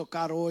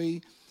tocar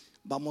hoy,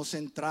 vamos a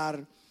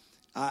entrar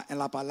en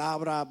la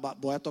palabra.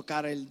 Voy a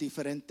tocar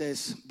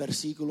diferentes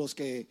versículos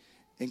que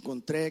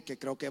encontré, que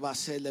creo que va a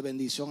ser de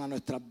bendición a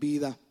nuestras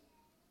vidas.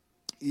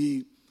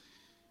 Y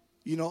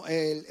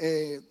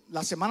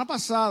la semana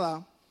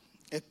pasada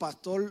el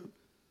pastor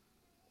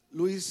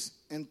Luis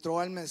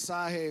entró al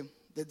mensaje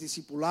del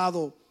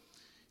discipulado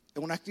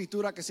en una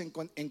escritura que se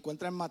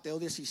encuentra en Mateo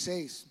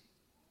 16.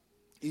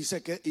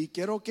 Y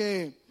quiero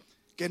que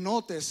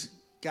notes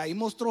que ahí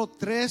mostró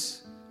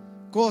 3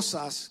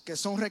 cosas que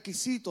son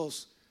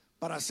requisitos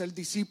para ser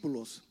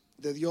discípulos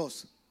de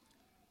Dios.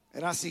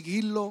 Era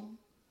seguirlo,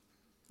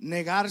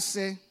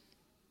 negarse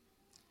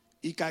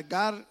y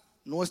cargar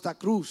nuestra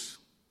cruz.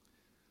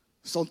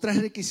 Son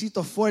 3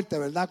 requisitos fuertes,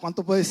 ¿verdad?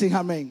 ¿Cuánto puede decir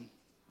amén?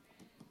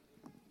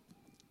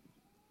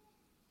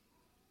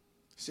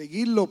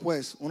 Seguirlo,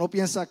 pues, uno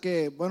piensa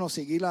que, bueno,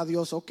 seguir a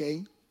Dios, ok.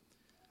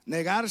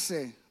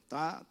 Negarse,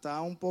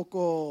 está un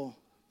poco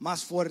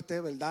más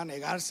fuerte, ¿verdad?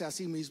 Negarse a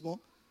sí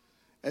mismo.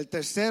 El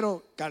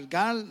tercero,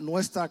 cargar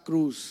nuestra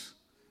cruz.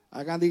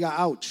 Hagan,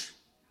 diga, ouch.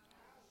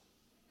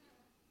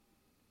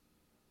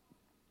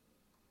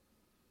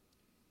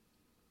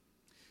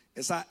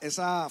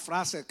 Esa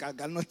frase,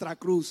 cargar nuestra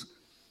cruz,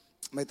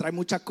 me trae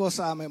muchas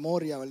cosas a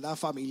memoria, ¿verdad?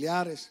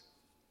 Familiares,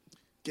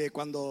 que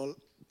cuando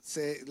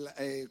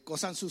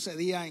cosas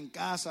sucedían en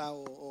casa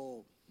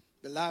o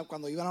 ¿verdad?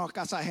 Cuando iban a una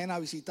casa ajena a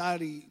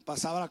visitar y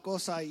pasaba la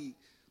cosa y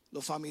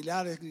los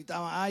familiares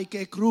gritaban, ay,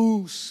 qué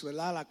cruz,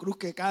 ¿verdad? La cruz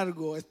que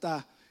cargo,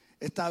 esta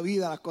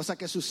vida, las cosas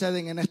que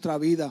suceden en nuestra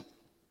vida.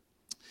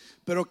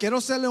 Pero quiero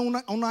hacerle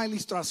una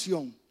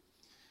ilustración.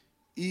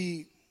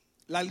 Y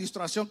la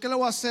ilustración que le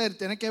voy a hacer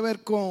tiene que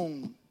ver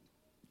con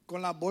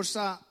la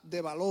bolsa de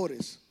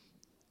valores.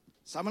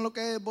 ¿Saben lo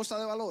que es bolsa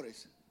de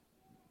valores?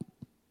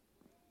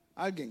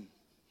 ¿Alguien?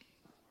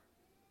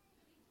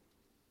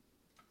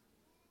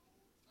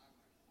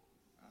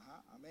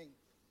 Ajá, amén.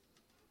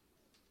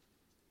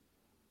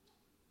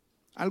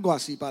 Algo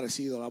así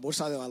parecido, la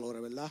bolsa de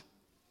valores, ¿verdad?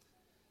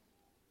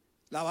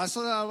 La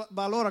bolsa de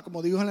valores,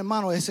 como dijo el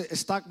hermano, es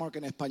stock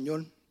market en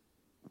español.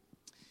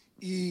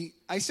 Y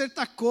hay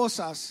ciertas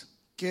cosas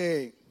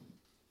que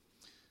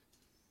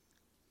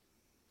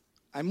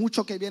hay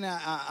mucho que viene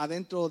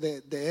adentro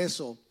de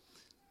eso,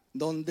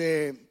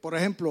 donde, por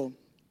ejemplo,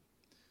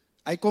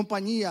 hay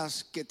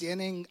compañías que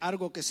tienen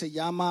algo que se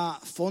llama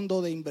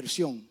fondo de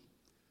inversión.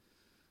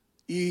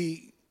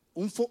 Y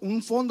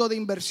un fondo de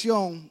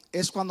inversión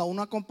es cuando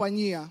una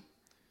compañía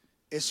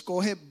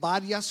escoge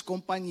varias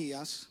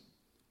compañías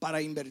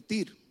para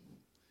invertir.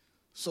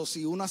 So,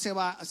 si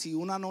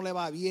una no le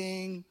va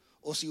bien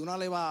o si una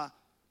le va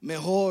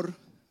mejor,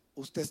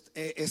 ustedes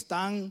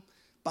están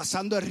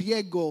pasando el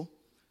riesgo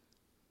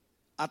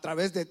a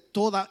través de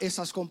todas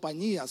esas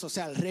compañías. O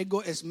sea, el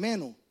riesgo es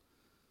menos.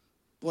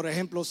 Por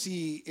ejemplo,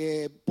 si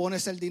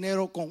pones el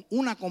dinero con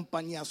una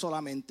compañía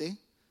solamente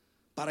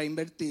para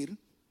invertir,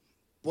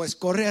 pues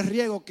corre el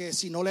riesgo que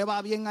si no le va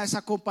bien a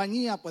esa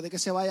compañía, puede que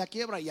se vaya a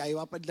quiebra y ahí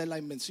va a perder la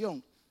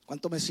inversión.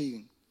 ¿Cuánto me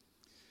siguen?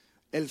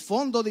 El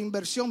fondo de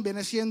inversión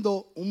viene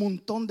siendo un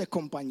montón de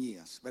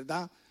compañías,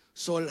 ¿verdad?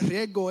 So, el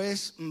riesgo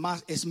es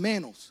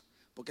menos,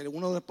 porque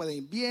uno les puede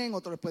ir bien,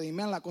 otro les puede ir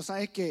mal. La cosa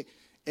es que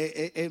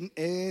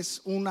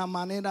es una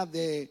manera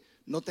de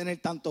no tener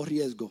tanto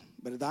riesgo,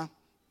 ¿verdad?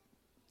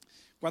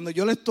 Cuando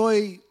yo le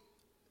estoy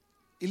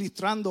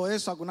ilustrando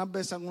eso, algunas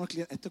veces a algunos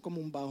clientes, esto es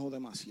como un bajo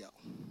demasiado,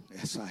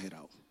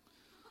 exagerado.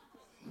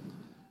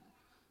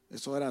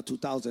 Eso era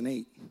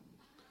 2008,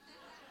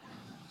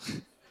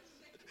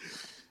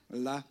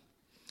 ¿verdad?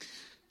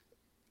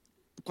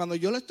 Cuando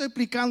yo le estoy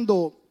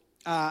explicando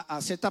a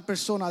ciertas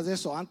personas de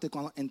eso antes,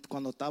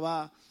 cuando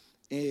estaba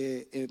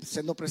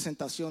haciendo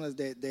presentaciones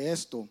de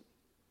esto,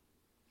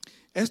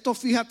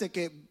 fíjate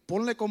que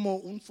ponle como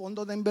un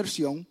fondo de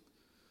inversión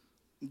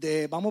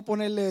vamos a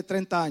ponerle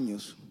 30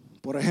 años,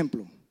 por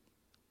ejemplo.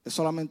 Es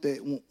solamente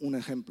un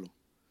ejemplo.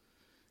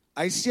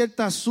 Hay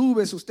ciertas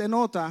subes, usted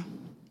nota,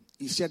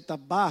 y ciertas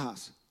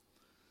bajas.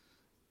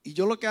 Y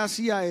yo lo que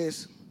hacía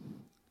es,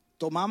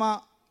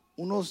 tomaba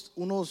un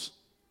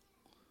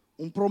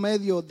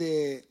promedio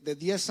de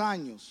 10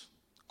 años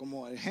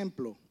como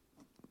ejemplo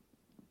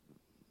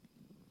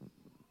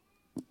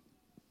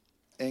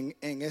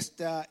en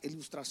esta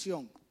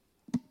ilustración.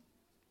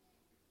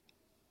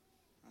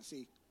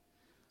 Así.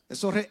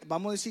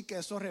 Vamos a decir que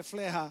eso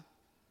refleja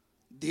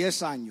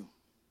 10 años,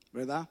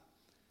 ¿verdad?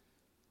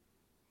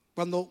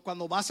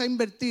 Cuando vas a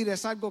invertir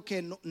es algo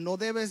que no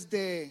debes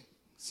de,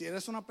 si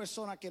eres una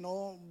persona que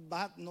no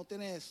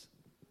tienes,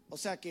 o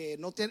sea que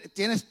no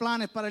tienes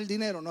planes para el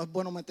dinero, no es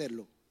bueno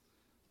meterlo,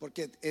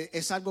 porque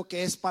es algo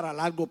que es para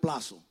largo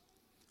plazo.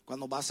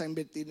 Cuando vas a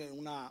invertir en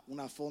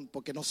una fondo,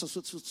 porque no se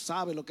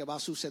sabe lo que va a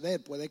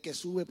suceder, puede que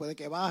sube, puede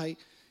que baje,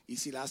 y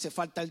si le hace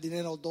falta el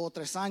dinero 2 o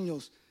 3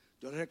 años,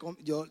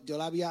 yo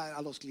la había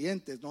a los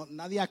clientes,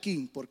 nadie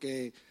aquí,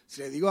 porque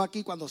si le digo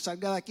aquí, cuando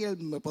salga de aquí,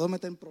 me puedo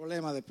meter en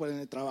problemas después en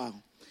el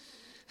trabajo.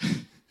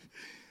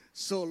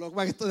 Lo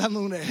que estoy dando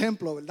un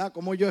ejemplo, ¿verdad?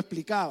 Como yo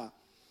explicaba.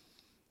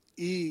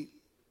 Y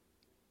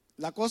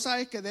La cosa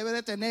es que debe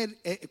de tener,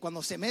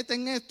 cuando se mete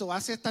en esto,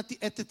 hace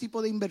este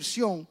tipo de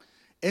inversión,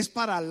 es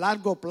para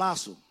largo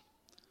plazo.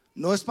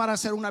 No es para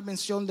hacer una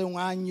inversión de 1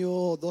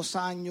 año, 2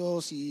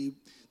 años y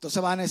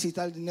entonces va a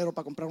necesitar dinero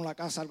para comprar una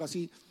casa, algo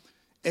así.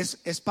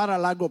 Es para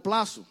largo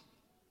plazo.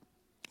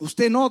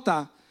 Usted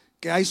nota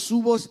que hay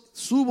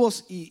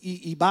subos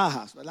y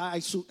bajas, ¿verdad?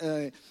 Hay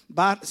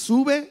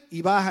sube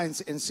y baja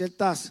en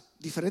ciertas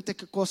diferentes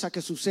cosas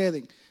que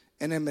suceden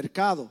en el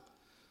mercado.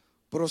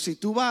 Pero si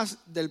tú vas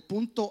del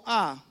punto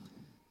A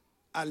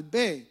al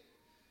B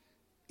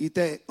y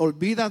te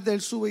olvidas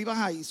del sube y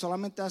baja y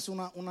solamente haces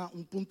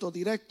un punto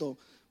directo,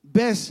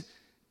 ves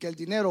que el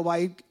dinero va a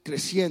ir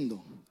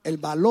creciendo. El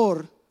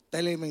valor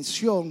de la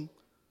inversión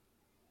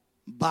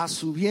va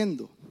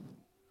subiendo.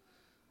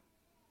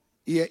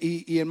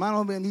 Y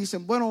hermanos me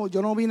dicen, bueno,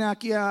 yo no vine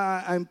aquí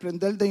a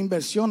emprender de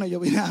inversiones, yo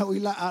vine a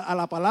oír a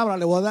la palabra,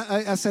 le voy a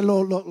hacer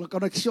la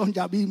conexión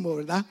ya mismo,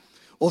 ¿verdad?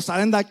 O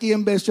salen de aquí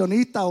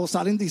inversionistas o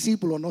salen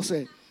discípulos, no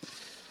sé.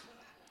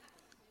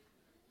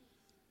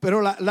 Pero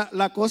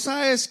la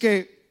cosa es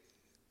que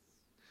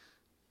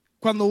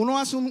cuando uno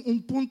hace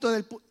un punto,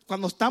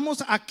 cuando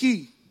estamos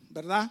aquí,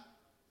 ¿verdad?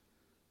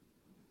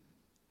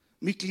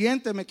 Mi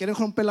cliente me quiere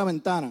romper la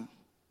ventana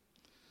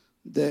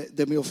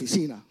de mi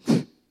oficina.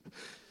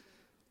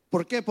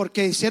 ¿Por qué?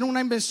 Porque hicieron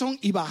una inversión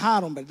y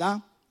bajaron,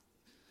 ¿verdad?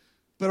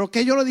 Pero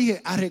que yo le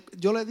dije,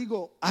 yo le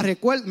digo,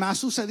 me ha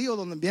sucedido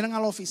donde vienen a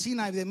la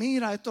oficina y de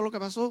mira, esto es lo que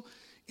pasó.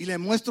 Y le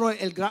muestro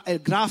el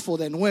grafo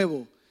de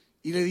nuevo.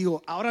 Y le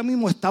digo, ahora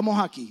mismo estamos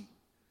aquí.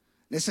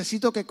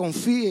 Necesito que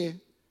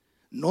confíe,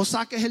 no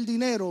saques el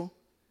dinero,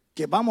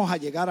 que vamos a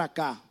llegar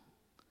acá.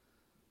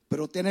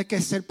 Pero tienes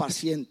que ser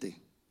paciente.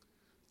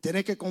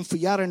 Tienes que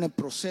confiar en el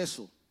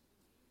proceso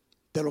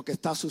de lo que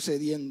está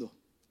sucediendo.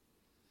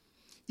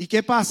 ¿Y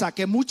qué pasa?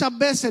 Que muchas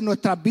veces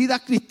nuestras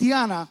vidas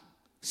cristianas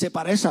se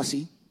parece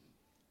así.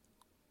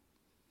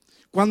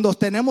 Cuando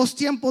tenemos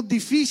tiempos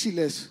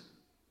difíciles,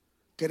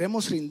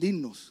 queremos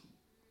rendirnos.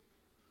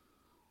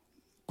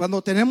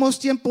 Cuando tenemos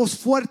tiempos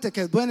fuertes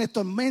que duelen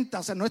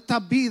tormentas en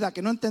nuestras vidas,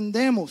 que no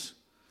entendemos,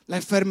 la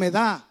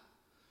enfermedad,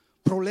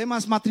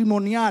 problemas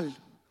matrimoniales,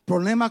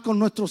 problemas con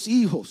nuestros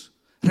hijos,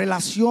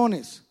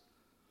 relaciones,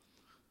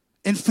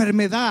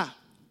 enfermedad,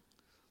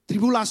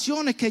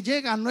 tribulaciones que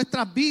llegan a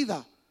nuestras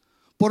vidas.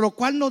 Por lo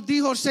cual nos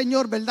dijo el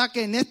Señor, ¿verdad?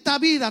 Que en esta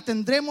vida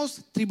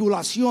tendremos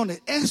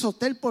tribulaciones. Eso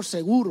ten por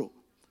seguro.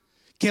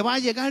 Que va a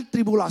llegar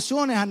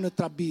tribulaciones a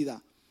nuestras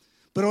vidas.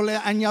 Pero le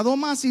añadió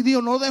más y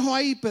dijo, no lo dejo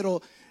ahí,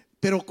 pero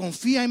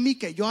confía en mí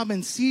que yo he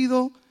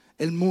vencido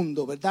el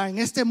mundo, ¿verdad? En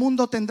este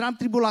mundo tendrán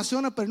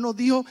tribulaciones, pero Él nos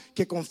dijo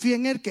que confía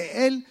en Él,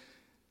 que Él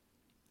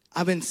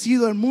ha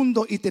vencido el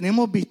mundo y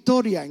tenemos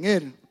victoria en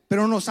Él.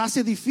 Pero nos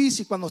hace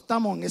difícil cuando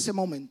estamos en ese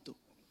momento.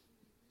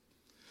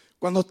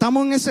 Cuando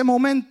estamos en ese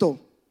momento,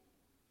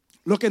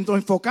 lo que nos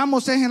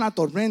enfocamos es en la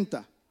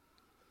tormenta.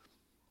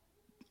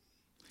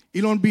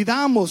 Y nos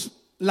olvidamos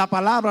la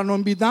palabra, nos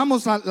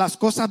olvidamos las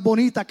cosas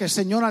bonitas que el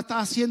Señor está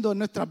haciendo en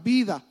nuestras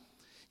vidas,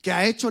 que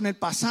ha hecho en el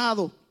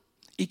pasado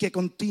y que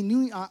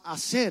continúa a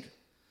hacer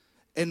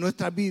en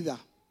nuestras vidas.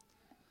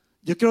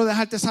 Yo quiero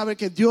dejarte saber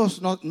que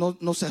Dios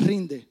no se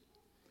rinde.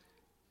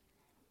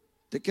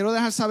 Te quiero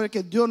dejar saber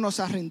que Dios no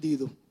se ha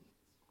rendido.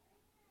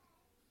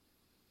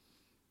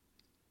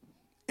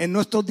 En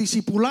nuestro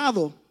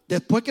discipulado,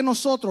 después que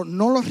nosotros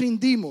no los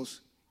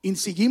rindimos y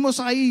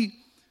seguimos ahí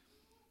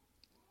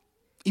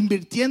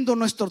invirtiendo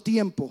nuestro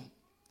tiempo,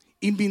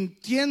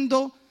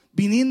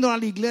 viniendo a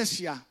la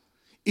iglesia,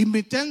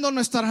 invirtiendo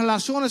nuestras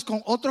relaciones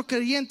con otros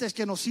creyentes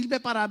que nos sirve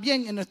para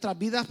bien en nuestra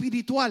vida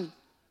espiritual,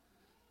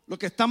 lo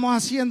que estamos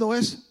haciendo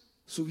es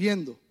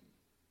subiendo.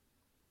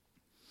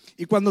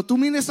 Y cuando tú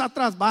mires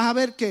atrás vas a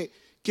ver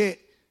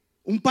que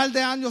un par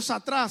de años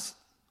atrás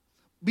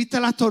viste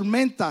las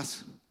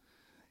tormentas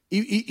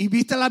y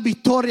viste la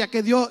victoria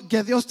que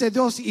Dios te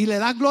dio y le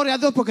das gloria a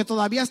Dios porque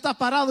todavía está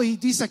parado y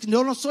dice,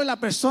 yo no soy la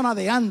persona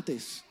de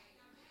antes.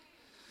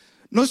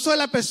 No soy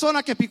la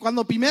persona que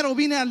cuando primero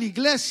vine a la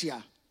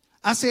iglesia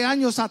hace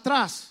años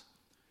atrás,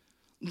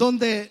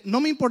 donde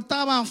no me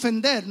importaba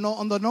ofender,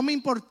 donde no me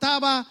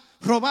importaba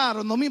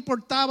robar, no me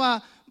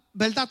importaba,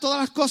 ¿verdad?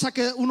 Todas las cosas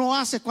que uno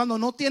hace cuando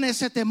no tiene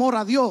ese temor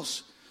a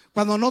Dios.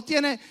 Cuando no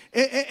tiene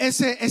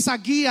esa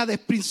guía de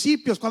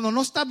principios, cuando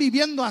no está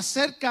viviendo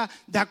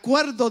de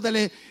acuerdo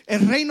del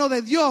el reino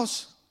de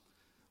Dios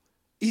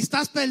y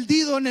estás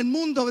perdido en el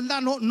mundo, ¿verdad?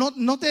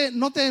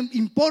 No te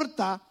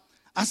importa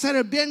hacer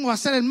el bien o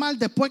hacer el mal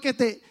después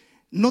que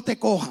no te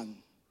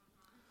cojan,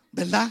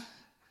 ¿verdad?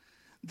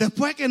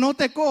 Después que no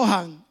te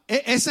cojan,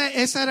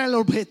 ese era el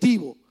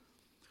objetivo.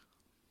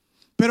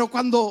 Pero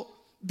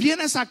cuando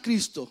vienes a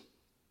Cristo,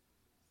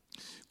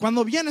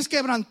 cuando vienes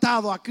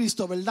quebrantado a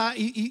Cristo, ¿verdad?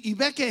 Y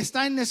ve que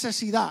está en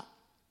necesidad.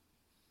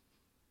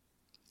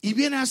 Y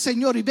viene al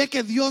Señor y ve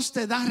que Dios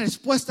te da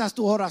respuesta a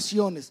tus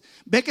oraciones.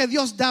 Ve que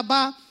Dios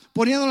va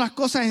poniendo las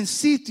cosas en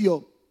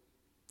sitio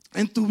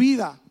en tu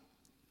vida.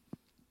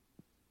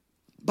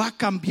 Va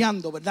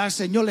cambiando, ¿verdad? El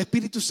Señor, el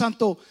Espíritu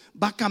Santo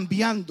va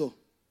cambiando.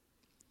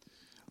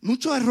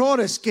 Muchos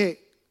errores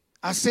que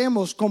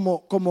hacemos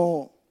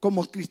como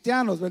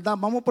cristianos, ¿verdad?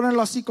 Vamos a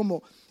ponerlo así,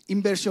 como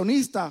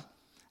inversionistas,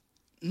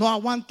 no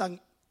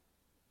aguantan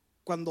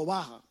cuando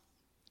baja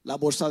la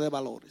bolsa de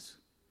valores.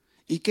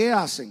 ¿Y qué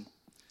hacen?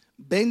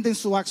 Venden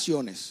sus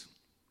acciones.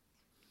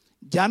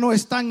 Ya no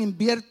están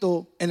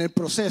inviertos en el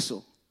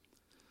proceso,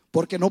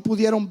 porque no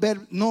pudieron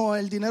ver, no,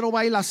 el dinero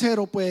va a ir a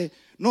cero, pues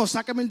no,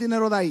 sácame el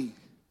dinero de ahí.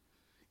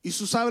 Y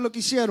tú sabes lo que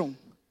hicieron.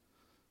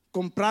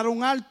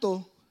 Compraron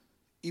alto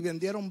y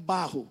vendieron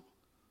bajo.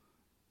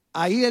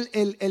 Ahí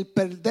el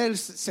perder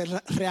se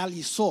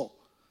realizó,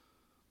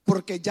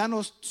 porque ya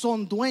no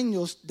son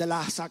dueños de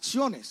las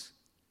acciones.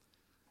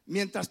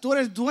 Mientras tú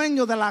eres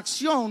dueño de la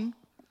acción,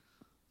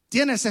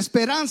 tienes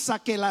esperanza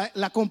que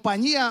la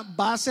compañía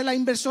va a hacer las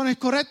inversiones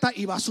correctas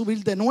y va a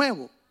subir de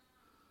nuevo.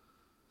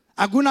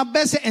 Algunas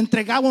veces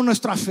entregamos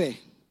nuestra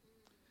fe,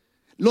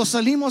 lo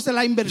salimos de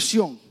la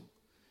inversión.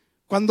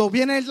 Cuando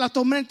viene la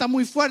tormenta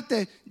muy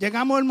fuerte,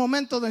 llegamos al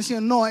momento de decir,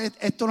 no,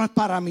 esto no es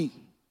para mí.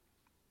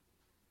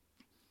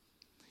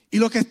 Y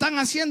lo que están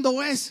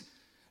haciendo es,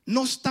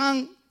 no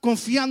están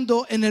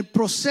confiando en el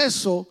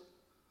proceso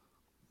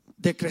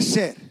de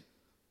crecer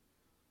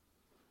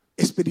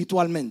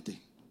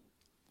espiritualmente.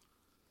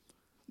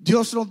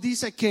 Dios nos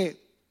dice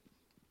que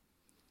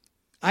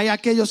hay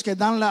aquellos que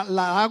dan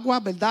la agua,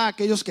 ¿verdad?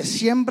 Aquellos que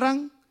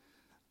siembran,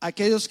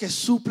 aquellos que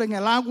suplen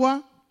el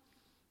agua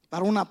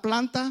para una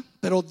planta,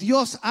 pero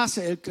Dios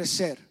hace el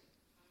crecer.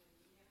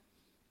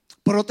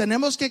 Pero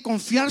tenemos que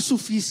confiar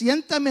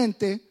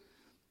suficientemente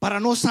para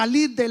no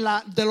salir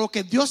de lo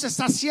que Dios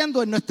está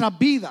haciendo en nuestras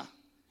vidas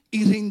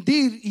y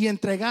rendir y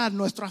entregar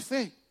nuestra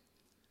fe.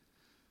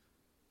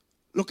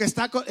 Lo que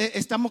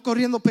estamos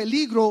corriendo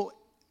peligro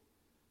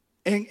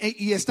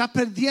y estás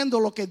perdiendo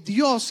lo que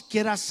Dios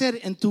quiere hacer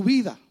en tu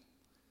vida.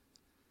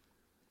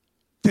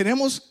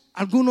 Tenemos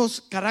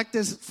algunos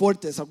caracteres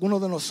fuertes,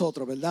 algunos de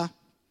nosotros, ¿verdad?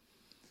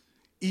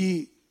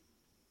 Y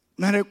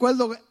me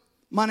recuerdo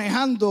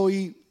manejando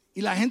y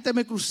la gente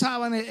me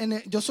cruzaba.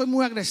 Yo soy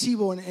muy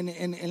agresivo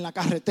en la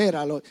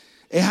carretera.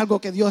 Es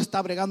algo que Dios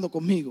está bregando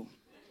conmigo.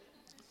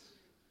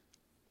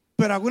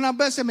 Pero algunas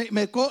veces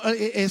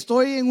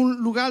estoy en un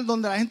lugar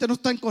donde la gente no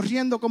está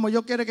corriendo como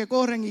yo quiero que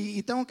corren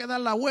y tengo que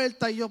dar la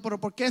vuelta. Y yo, pero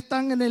 ¿por qué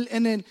están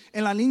en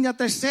la línea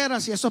tercera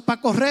si eso es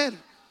para correr?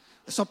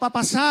 Eso es para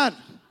pasar.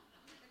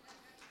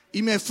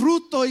 Y me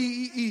frustro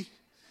y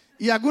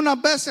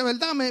algunas veces,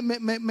 ¿verdad?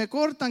 Me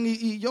cortan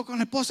y yo con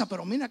la esposa,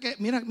 pero mira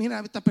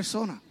a esta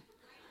persona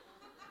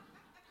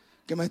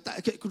que me está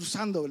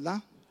cruzando,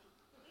 ¿verdad?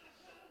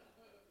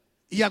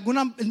 Y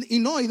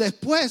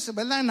después,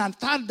 ¿verdad? En la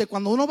tarde,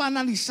 cuando uno va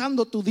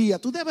analizando tu día,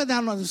 tú debes de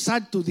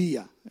analizar tu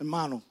día,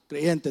 hermanos,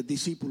 creyentes,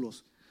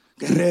 discípulos,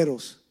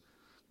 guerreros.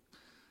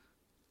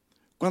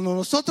 Cuando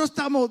nosotros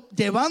estamos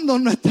llevando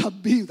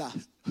nuestras vidas,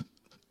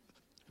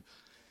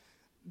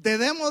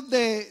 debemos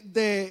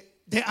de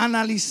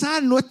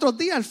analizar nuestros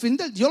días al fin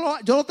del día.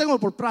 Yo lo tengo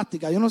por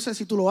práctica, yo no sé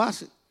si tú lo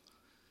haces.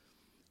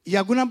 Y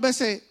algunas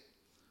veces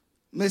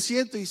me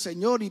siento y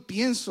Señor, y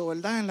pienso,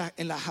 ¿verdad?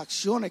 En las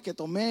acciones que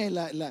tomé,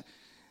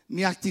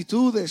 mis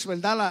actitudes,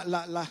 ¿verdad?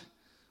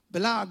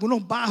 ¿Verdad?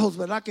 Algunos bajos,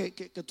 ¿verdad?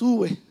 Que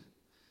tuve.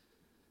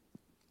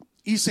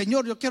 Y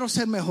Señor, yo quiero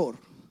ser mejor,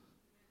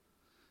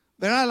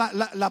 ¿verdad?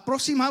 La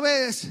próxima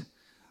vez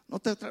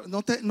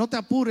no te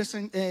apures,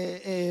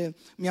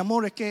 mi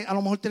amor, es que a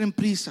lo mejor tienen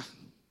prisa.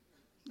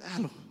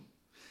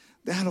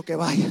 Déjalo que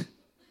vaya.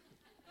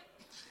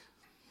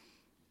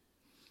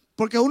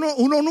 Porque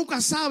uno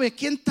nunca sabe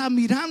quién está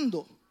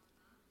mirando.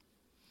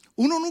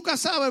 Uno nunca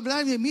sabe,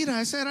 ¿verdad? Y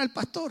mira, ese era el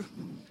pastor.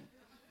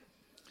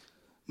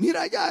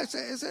 Mira allá,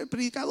 ese es el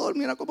predicador.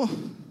 Mira cómo.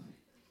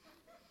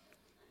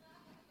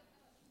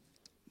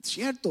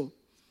 Cierto.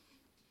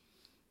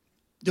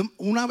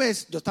 Una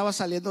vez yo estaba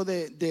saliendo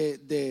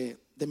de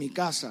mi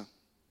casa.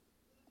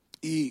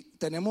 Y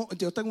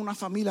yo tengo una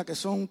familia que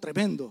son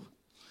tremendos.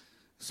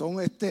 Son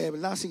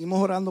 ¿verdad?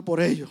 Seguimos orando por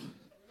ellos.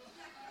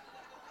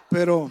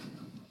 Pero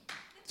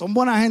son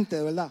buena gente,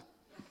 de verdad.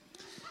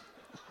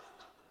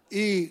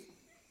 Y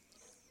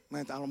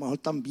a lo mejor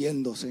están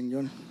viendo,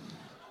 Señor.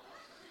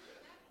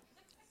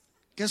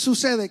 ¿Qué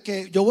sucede?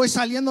 Que yo voy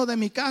saliendo de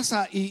mi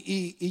casa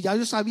y ya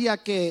yo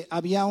sabía que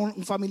había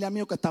un familiar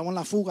mío que estaba en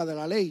la fuga de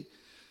la ley.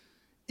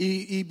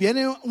 Y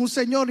viene un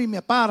señor y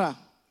me para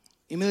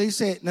y me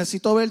dice,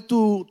 necesito ver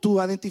tu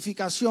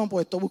identificación,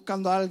 pues estoy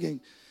buscando a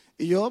alguien.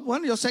 Y yo,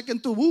 bueno, yo sé que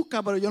tú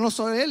buscas, pero yo no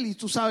soy él y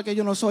tú sabes que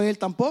yo no soy él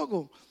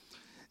tampoco.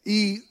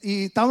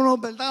 Y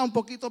estábamos, ¿verdad? Un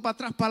poquito para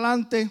atrás, para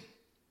adelante.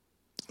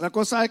 La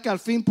cosa es que al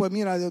fin, pues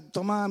mira,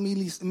 toma mi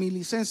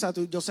licencia.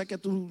 Yo sé que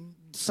tú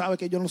sabes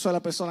que yo no soy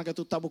la persona que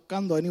tú estás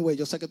buscando. Anyway,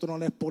 yo sé que tú no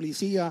eres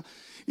policía.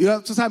 Y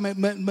tú sabes,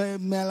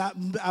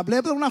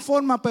 hablé de una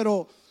forma,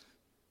 pero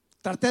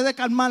traté de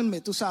calmarme,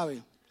 tú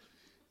sabes.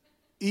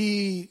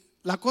 Y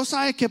la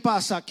cosa es que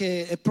pasa,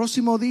 que el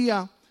próximo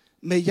día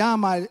me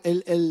llama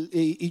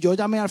y yo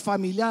llamé al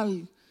familiar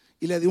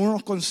y le di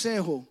unos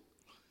consejos.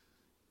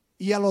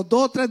 Y a los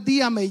 2 o 3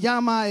 días me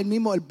llama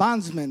el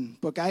bondsman,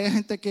 porque hay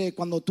gente que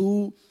cuando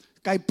tú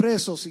caes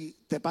preso, si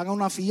te pagan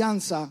una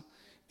fianza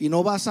y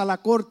no vas a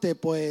la corte,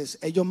 pues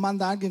ellos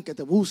mandan a alguien que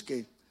te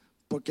busque,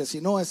 porque si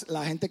no, es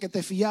la gente que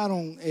te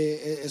fiaron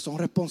son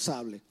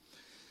responsables.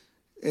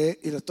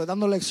 Y le estoy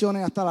dando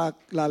lecciones hasta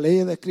las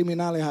leyes de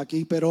criminales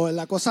aquí, pero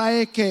la cosa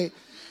es que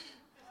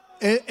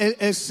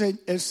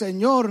el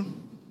Señor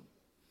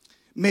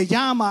me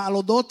llama a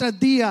los 2 o 3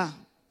 días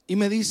y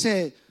me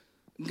dice: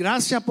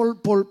 gracias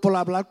por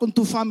hablar con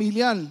tu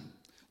familiar.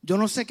 Yo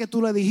no sé qué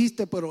tú le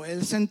dijiste, pero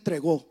él se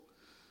entregó.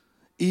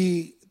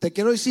 Y te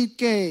quiero decir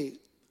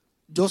que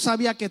yo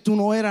sabía que tú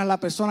no eras la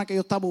persona que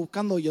yo estaba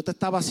buscando, y yo te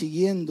estaba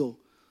siguiendo.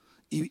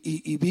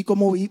 Y vi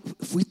cómo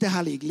fuiste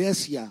a la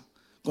iglesia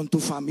con tu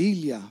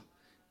familia.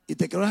 Y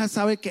te quiero dejar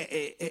saber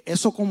que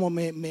eso como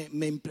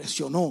me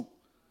impresionó.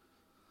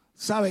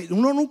 ¿Sabes?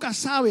 Uno nunca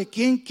sabe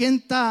quién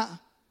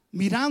está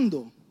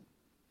mirando.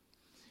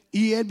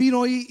 Y él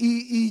vino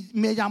y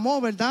me llamó,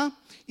 ¿verdad?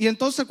 Y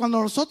entonces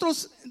cuando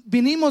nosotros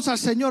vinimos al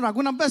Señor,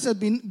 algunas veces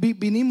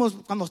vinimos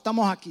cuando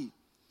estamos aquí,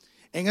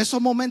 en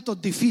esos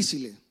momentos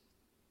difíciles.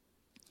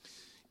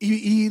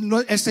 Y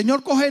el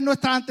Señor coge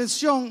nuestra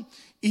atención,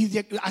 y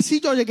así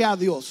yo llegué a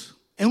Dios.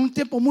 En un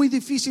tiempo muy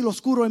difícil,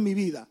 oscuro en mi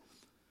vida,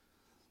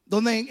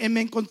 donde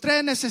me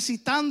encontré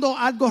necesitando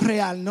algo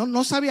real.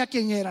 No sabía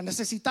quién era.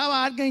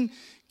 Necesitaba a alguien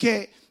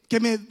que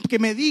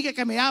me diga,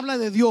 que me hable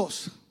de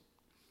Dios.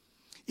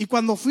 Y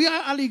cuando fui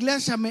a la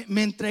iglesia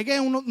me entregué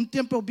en un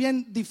tiempo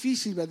bien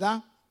difícil,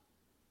 ¿verdad?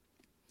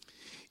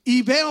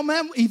 Y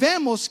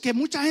vemos que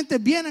mucha gente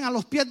viene a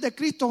los pies de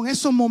Cristo en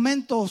esos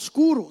momentos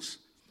oscuros.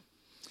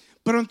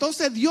 Pero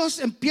entonces Dios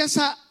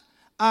empieza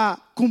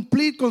a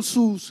cumplir con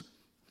sus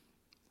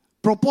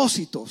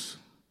propósitos.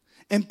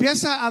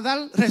 Empieza a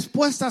dar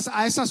respuestas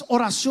a esas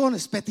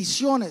oraciones,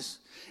 peticiones.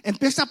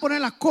 Empieza a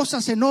poner las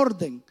cosas en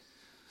orden.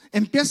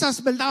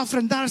 Empiezas, ¿verdad?, a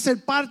ofrendar, a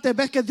ser parte.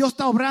 Ves que Dios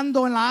está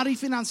obrando en la área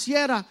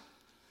financiera,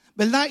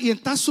 ¿verdad? Y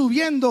está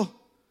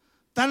subiendo.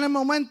 Está en el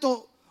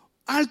momento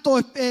alto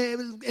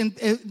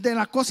de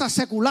las cosas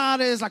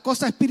seculares, la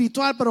cosa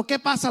espiritual. Pero ¿qué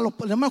pasa? Lo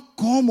ponemos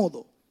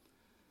cómodo.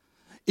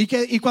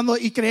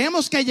 Y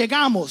creemos que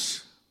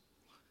llegamos.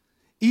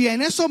 Y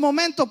en esos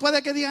momentos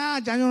puede que diga: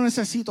 ya yo no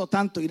necesito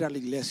tanto ir a la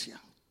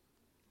iglesia.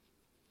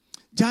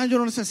 Ya yo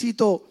no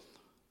necesito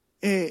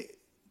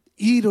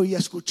ir y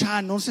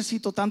escuchar. No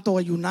necesito tanto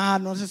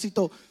ayunar. No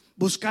necesito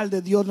buscar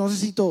de Dios. No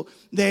necesito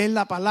de Él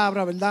la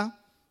palabra, ¿verdad?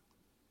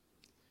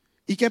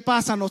 ¿Y qué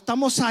pasa? Nos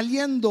estamos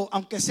saliendo,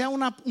 aunque sea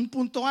un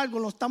punto algo,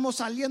 nos estamos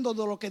saliendo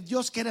de lo que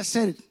Dios quiere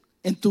hacer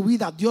en tu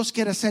vida. Dios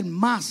quiere hacer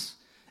más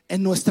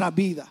en nuestra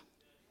vida.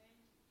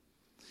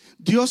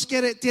 Dios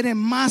tiene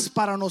más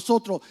para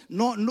nosotros.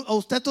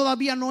 Usted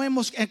todavía no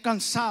hemos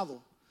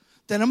alcanzado.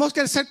 Tenemos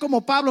que ser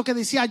como Pablo, que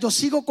decía: yo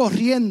sigo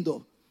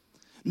corriendo.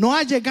 No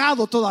ha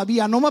llegado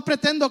todavía. No me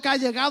pretendo que ha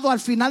llegado al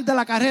final de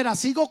la carrera.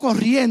 Sigo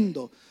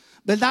corriendo,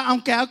 ¿verdad?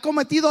 Aunque he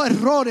cometido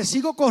errores,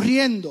 sigo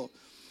corriendo.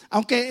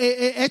 Aunque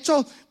he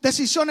hecho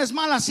decisiones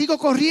malas, sigo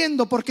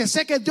corriendo, porque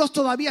sé que Dios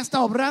todavía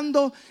está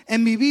obrando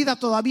en mi vida.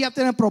 Todavía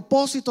tiene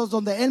propósitos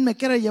donde Él me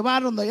quiere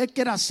llevar, donde Él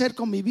quiere hacer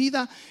con mi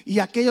vida y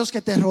aquellos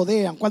que te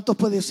rodean. ¿Cuántos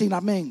pueden decir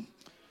amén?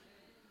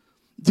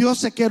 Dios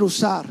se quiere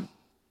usar.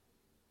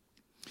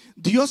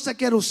 Dios se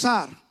quiere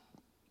usar.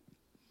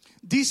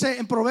 Dice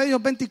en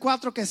Proverbios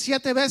 24 que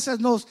 7 veces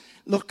nos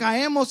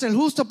caemos el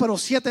justo, pero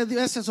 7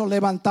 veces nos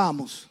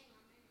levantamos.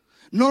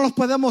 No nos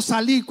podemos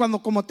salir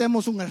cuando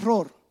cometemos un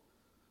error,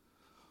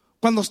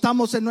 cuando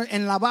estamos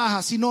en la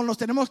baja, sino nos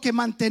tenemos que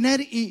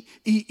mantener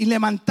y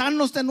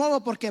levantarnos de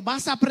nuevo, porque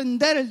vas a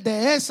aprender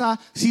de esa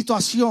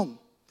situación.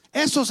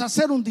 Eso es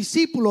hacer un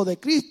discípulo de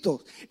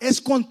Cristo. Es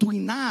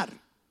continuar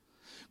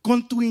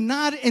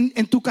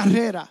en tu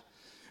carrera,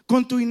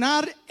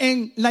 continuar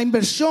en la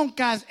inversión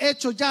que has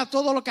hecho ya,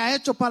 todo lo que has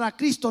hecho para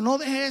Cristo. No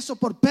dejes eso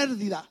por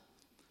pérdida.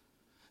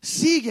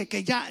 Sigue,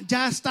 que ya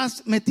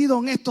estás metido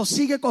en esto.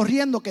 Sigue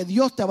corriendo, que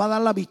Dios te va a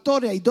dar la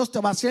victoria y Dios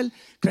te va a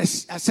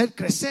hacer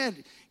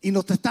crecer. Y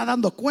no te está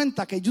dando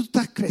cuenta que tú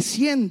estás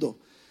creciendo.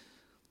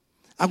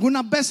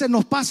 Algunas veces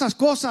nos pasan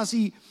cosas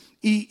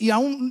y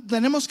aún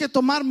tenemos que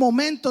tomar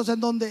momentos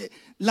en donde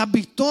las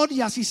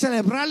victorias y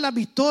celebrar las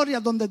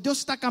victorias, donde Dios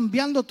está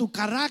cambiando tu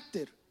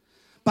carácter,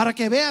 para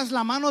que veas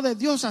la mano de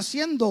Dios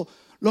haciendo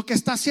lo que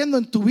está haciendo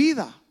en tu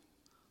vida.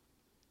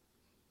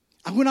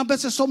 Algunas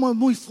veces somos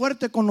muy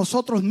fuertes con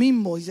nosotros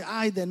mismos y dice: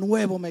 ay, de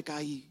nuevo me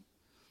caí.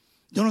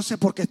 Yo no sé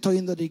por qué estoy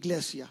yendo a la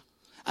iglesia.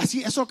 Así,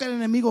 eso es lo que el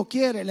enemigo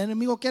quiere. El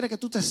enemigo quiere que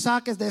tú te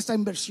saques de esa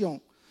inversión.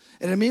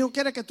 El enemigo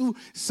quiere que tú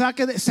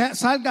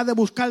salgas de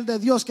buscar de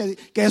Dios, que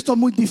esto es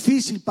muy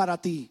difícil para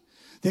ti.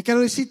 Te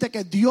quiero decirte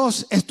que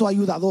Dios es tu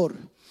ayudador,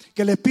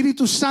 que el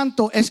Espíritu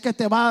Santo es que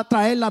te va a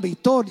traer la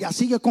victoria.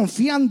 Sigue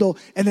confiando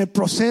en el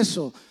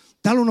proceso.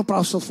 Dale un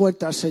aplauso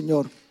fuerte al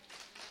Señor.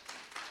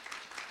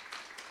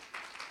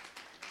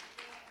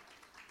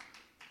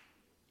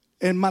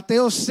 En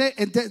Mateo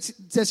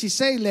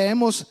 16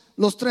 leemos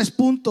los 3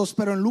 puntos,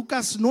 pero en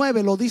Lucas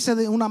 9 lo dice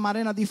de una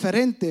manera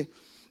diferente.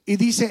 Y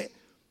dice: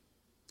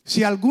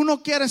 si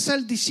alguno quiere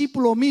ser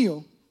discípulo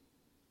mío,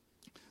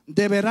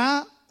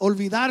 deberá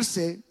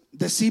olvidarse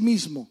de sí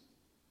mismo,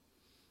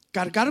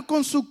 cargar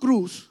con su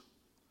cruz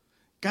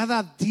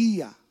cada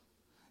día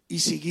y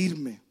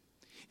seguirme.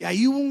 Y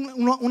ahí hubo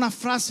una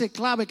frase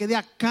clave que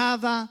diga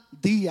cada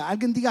día.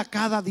 Alguien diga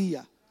cada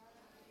día.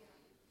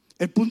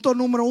 El punto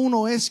número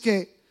 1 es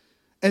que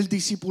el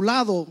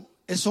discipulado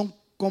es un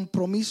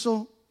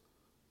compromiso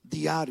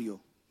diario.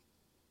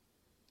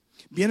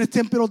 Vienen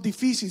tiempos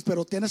difíciles,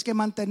 pero tienes que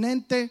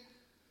mantenerte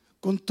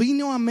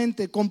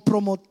continuamente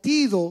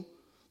comprometido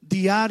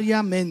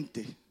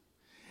diariamente.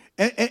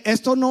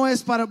 Esto no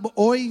es para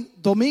hoy,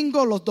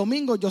 domingo. Los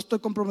domingos yo estoy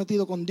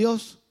comprometido con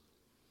Dios.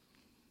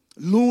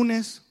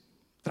 Lunes,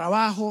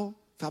 trabajo,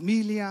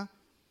 familia.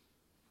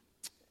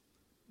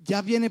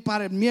 Ya viene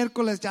para el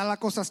miércoles, ya la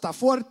cosa está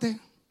fuerte.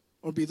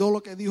 Olvidó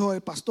lo que dijo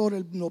el pastor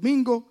el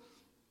domingo.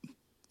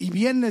 Y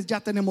viernes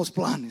ya tenemos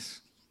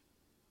planes.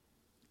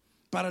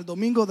 Para el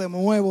domingo de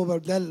nuevo,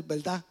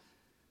 ¿verdad?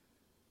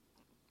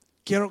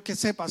 Quiero que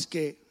sepas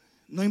que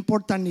no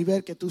importa el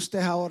nivel que tú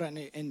estés ahora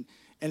en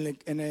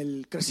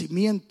el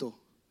crecimiento,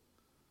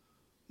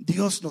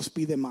 Dios nos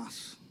pide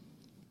más.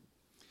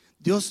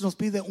 Dios nos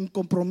pide un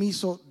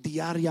compromiso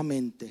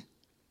diariamente.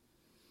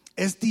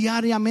 Es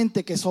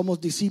diariamente que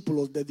somos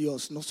discípulos de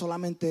Dios, no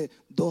solamente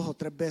 2 o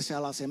 3 veces a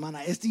la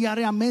semana. Es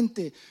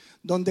diariamente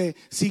donde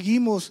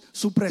seguimos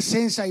su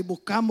presencia y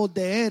buscamos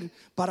de Él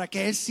para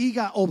que Él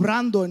siga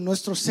obrando en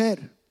nuestro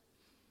ser.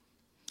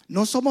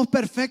 No somos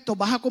perfectos,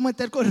 vas a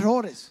cometer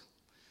errores.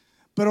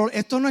 Pero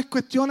esto no es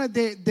cuestiones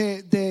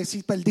de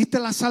si perdiste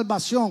la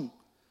salvación,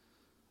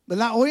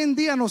 ¿verdad? Hoy en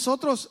día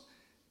nosotros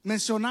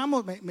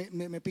mencionamos,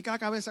 me pica la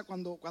cabeza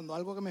cuando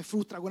algo que me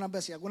frustra algunas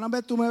veces. Algunas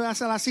veces tú me ves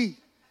hacer así.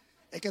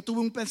 Es que tuve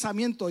un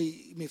pensamiento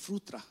y me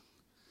frustra.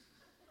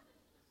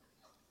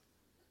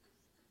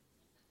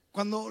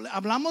 Cuando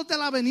hablamos de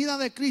la venida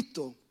de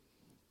Cristo,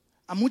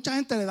 a mucha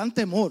gente le dan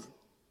temor.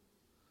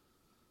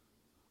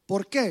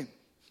 ¿Por qué?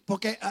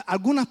 Porque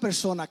algunas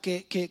personas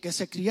que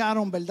se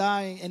criaron,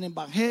 ¿verdad? En el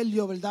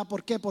evangelio, ¿verdad?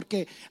 ¿Por qué?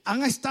 Porque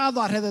han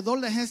estado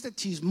alrededor de gente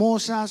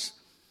chismosas,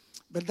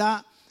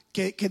 ¿verdad?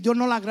 Que Dios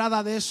no le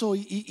agrada de eso.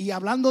 Y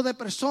hablando de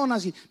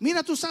personas, y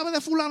mira, tú sabes de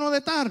fulano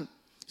de tal.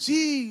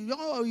 Sí,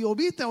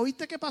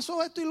 oíste que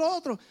pasó esto y lo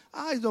otro.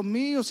 Ay, Dios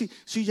mío, si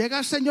llega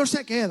el Señor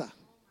se queda,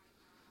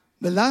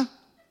 ¿verdad?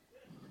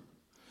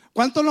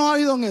 ¿Cuántos nos ha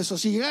oído en eso?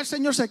 Si llega el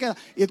Señor se queda.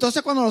 Y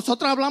entonces cuando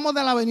nosotros hablamos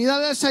de la venida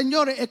del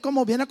Señor, es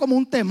como viene como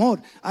un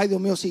temor. Ay,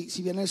 Dios mío,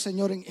 si viene el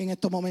Señor en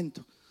estos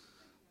momentos,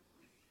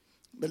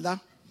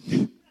 ¿verdad?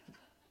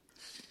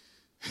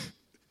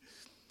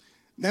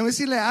 Déjame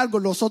decirle algo.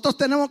 Nosotros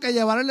tenemos que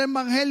llevar el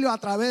evangelio a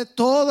través de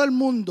todo el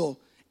mundo.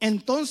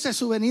 Entonces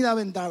su venida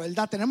vendrá,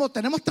 ¿verdad? Tenemos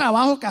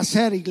trabajo que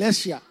hacer,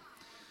 iglesia.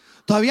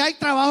 Todavía hay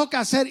trabajo que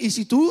hacer. Y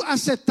si tú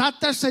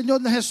aceptaste al Señor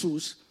de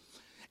Jesús,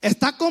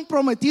 estás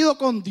comprometido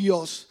con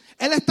Dios,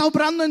 Él está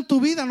obrando en tu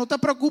vida. No te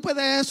preocupes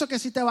de eso, que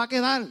si te va a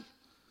quedar.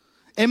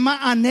 Es más,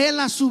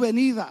 anhela su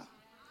venida.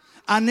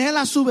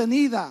 Anhela su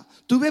venida.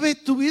 Tú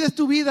vives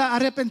tu vida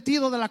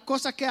arrepentido de las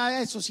cosas que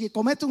has hecho. Si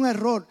cometes un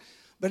error,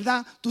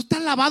 ¿verdad? Tú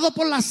estás lavado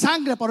por la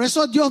sangre. Por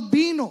eso Dios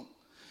vino.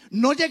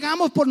 No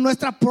llegamos por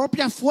nuestras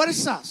propias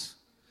fuerzas.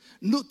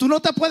 Tú no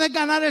te puedes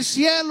ganar el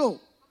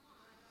cielo.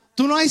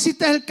 Tú no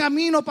hiciste el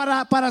camino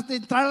para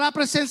entrar a la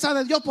presencia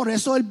de Dios. Por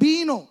eso Él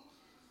vino.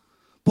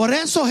 Por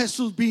eso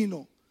Jesús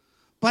vino.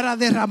 Para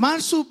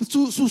derramar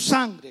su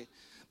sangre.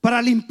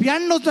 Para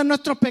limpiarnos de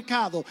nuestros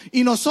pecados.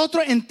 Y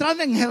nosotros entrar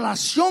en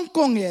relación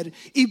con Él.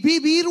 Y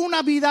vivir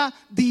una vida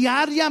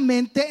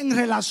diariamente en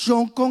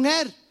relación con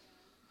Él.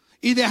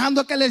 Y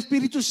dejando que el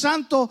Espíritu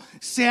Santo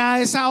sea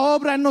esa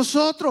obra en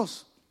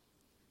nosotros.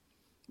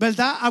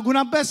 ¿Verdad?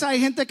 Algunas veces hay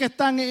gente que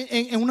están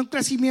en un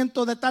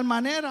crecimiento de tal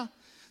manera.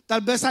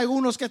 Tal vez hay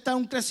unos que están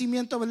en un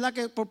crecimiento, ¿verdad?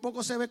 Que por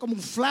poco se ve como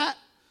un flat,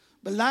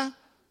 ¿verdad?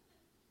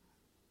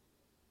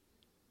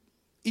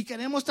 Y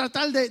queremos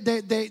tratar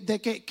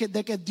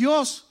de que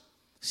Dios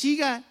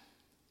siga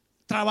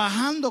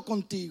trabajando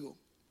contigo.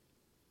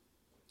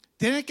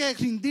 Tienes que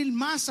rendir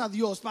más a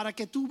Dios para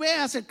que tú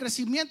veas el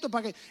crecimiento.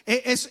 Para que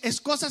es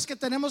cosas que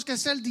tenemos que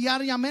hacer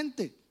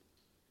diariamente.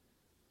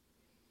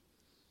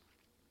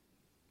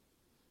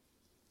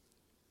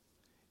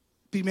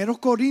 Primeros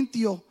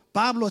Corintios,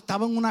 Pablo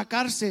estaba en una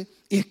cárcel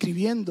y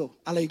escribiendo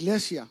a la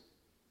iglesia.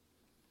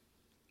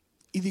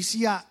 Y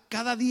decía,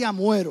 cada día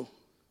muero.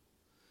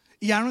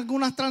 Y hay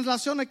algunas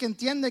translaciones que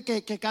entienden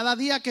que cada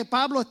día que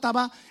Pablo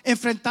estaba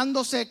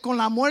enfrentándose con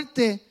la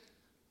muerte,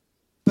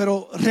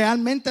 pero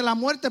realmente la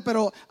muerte,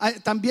 pero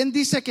también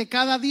dice que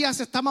cada día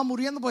se estaba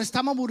muriendo, pues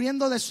estaba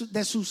muriendo de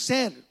su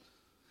ser.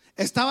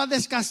 Estaba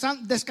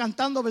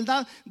descansando,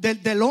 ¿verdad?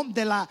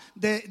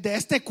 De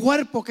este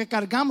cuerpo que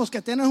cargamos,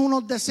 que tiene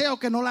unos deseos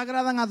que no le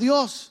agradan a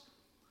Dios.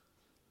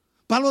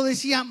 Pablo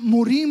decía,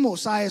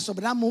 morimos a eso,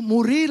 ¿verdad?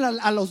 Morir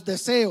a los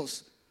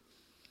deseos.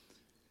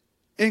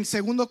 En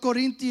 2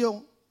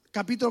 Corintios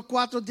capítulo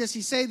 4,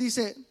 16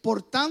 dice,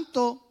 por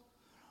tanto,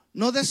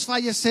 no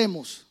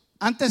desfallecemos.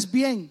 Antes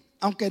bien,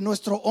 aunque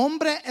nuestro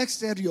hombre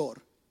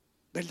exterior,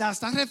 ¿verdad?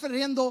 Está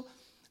refiriendo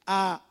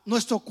a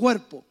nuestro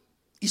cuerpo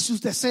y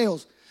sus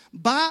deseos.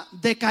 Va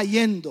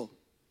decayendo.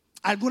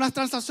 Algunas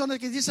translaciones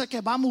que dicen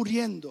que va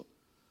muriendo.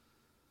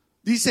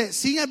 Dice,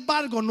 sin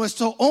embargo,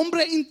 nuestro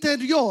hombre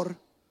interior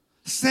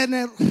se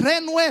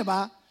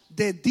renueva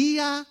de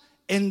día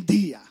en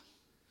día.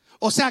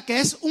 O sea que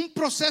es un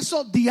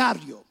proceso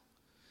diario.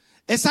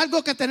 Es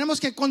algo que tenemos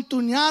que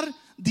continuar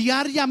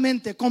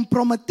diariamente,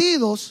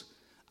 comprometidos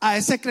a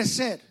ese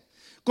crecer.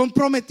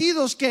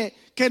 Comprometidos que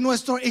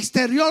nuestro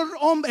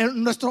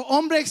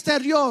hombre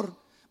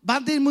exterior va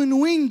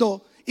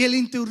disminuyendo y el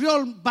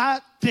interior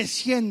va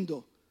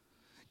creciendo.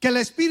 Que el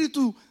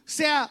espíritu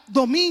sea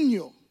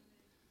dominio.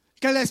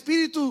 Que el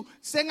espíritu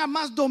tenga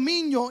más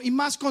dominio y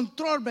más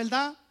control,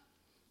 ¿verdad?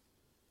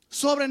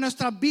 Sobre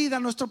nuestra vida,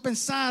 nuestro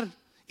pensar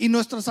y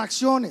nuestras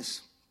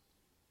acciones.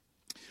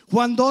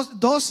 Juan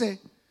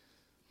 12,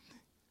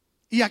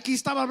 y aquí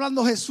estaba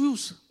hablando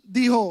Jesús,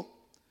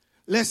 dijo: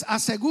 les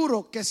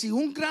aseguro que si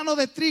un grano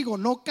de trigo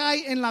no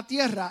cae en la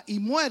tierra y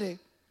muere,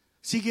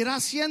 seguirá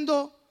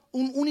siendo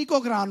un único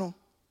grano.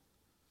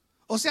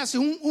 O sea, si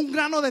un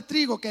grano de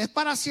trigo que es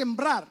para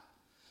sembrar,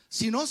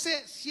 si no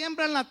se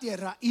siembra en la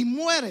tierra y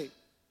muere,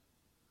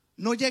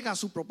 no llega a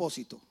su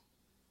propósito.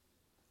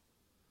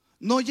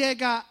 No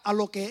llega a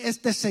lo que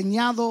es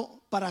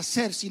diseñado para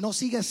hacer, sino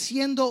sigue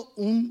siendo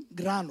un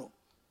grano.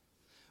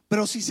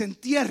 Pero si se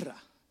entierra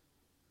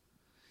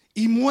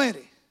y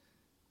muere,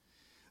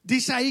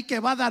 dice ahí que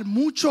va a dar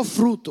mucho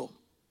fruto.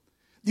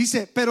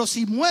 Dice, pero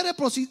si muere,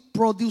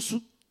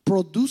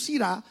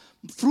 producirá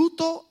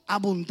fruto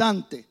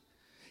abundante.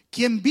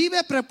 Quien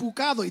vive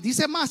preocupado, y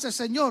dice más el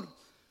Señor,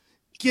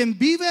 quien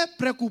vive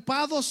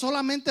preocupado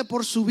solamente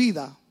por su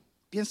vida,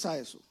 piensa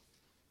eso.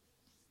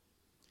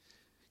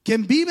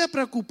 Quien vive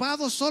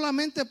preocupado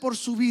solamente por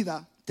su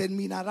vida,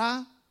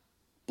 terminará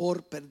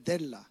por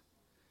perderla.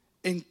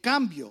 En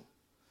cambio,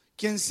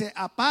 quien se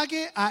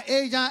apague a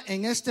ella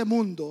en este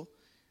mundo,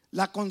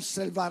 la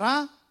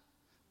conservará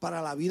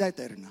para la vida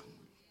eterna.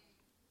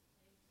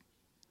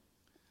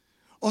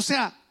 O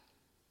sea,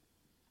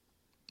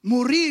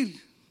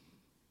 morir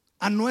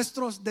a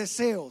nuestros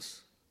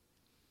deseos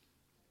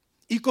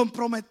y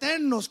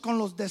comprometernos con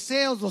los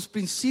deseos, los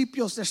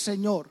principios del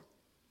Señor.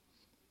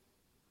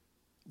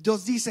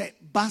 Dios dice,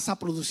 vas a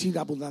producir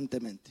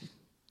abundantemente.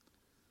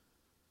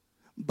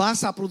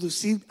 Vas a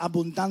producir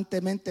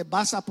abundantemente,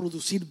 vas a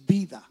producir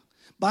vida.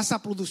 Vas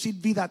a producir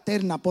vida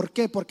eterna. ¿Por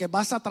qué? Porque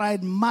vas a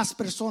traer más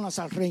personas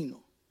al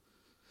reino.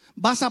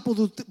 Vas a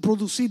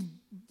producir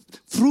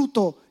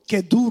fruto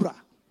que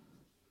dura.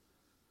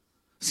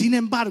 Sin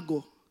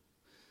embargo,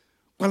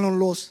 cuando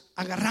los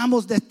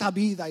agarramos de esta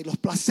vida y los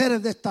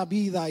placeres de esta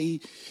vida y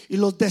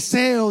los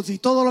deseos y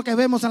todo lo que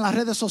vemos en las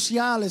redes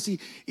sociales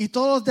y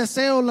todos los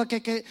deseos,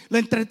 el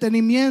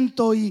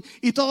entretenimiento y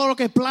todo lo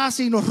que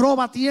place y nos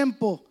roba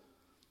tiempo,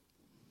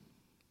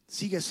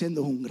 sigue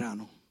siendo un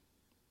grano.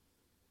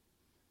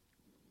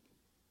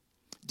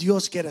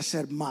 Dios quiere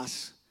ser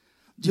más.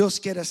 Dios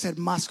quiere ser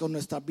más con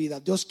nuestra vida.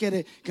 Dios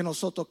quiere que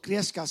nosotros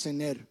crezcamos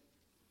en Él.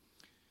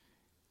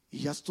 Y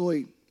ya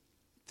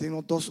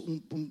tengo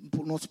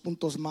unos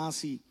puntos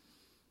más y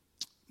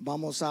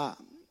vamos a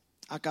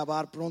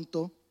acabar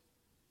pronto.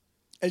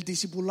 El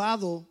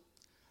discipulado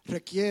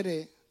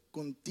requiere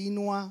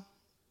continua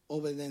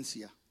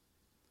obediencia.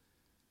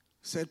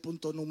 Ese es el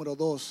punto número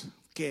 2,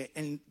 que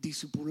el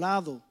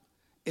discipulado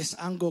es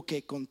algo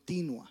que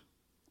continúa.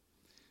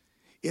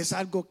 Es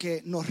algo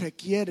que nos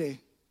requiere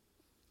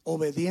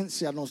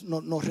obediencia,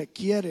 nos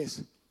requiere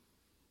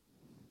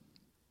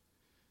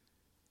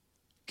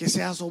que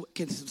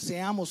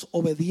seamos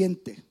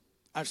obedientes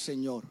al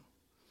Señor.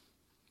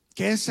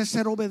 Que ese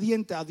ser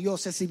obediente a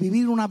Dios es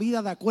vivir una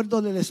vida de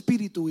acuerdo del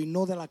Espíritu y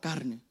no de la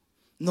carne,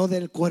 no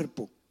del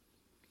cuerpo.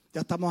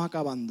 Ya estamos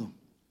acabando.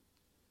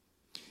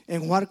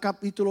 En Juan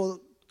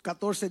capítulo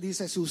 14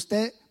 dice, si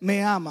usted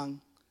me aman,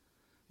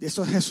 y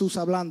eso es Jesús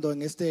hablando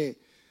en este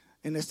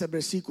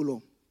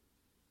versículo.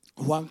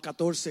 Juan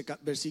 14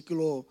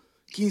 versículo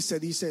 15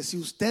 dice, si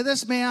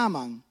ustedes me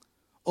aman,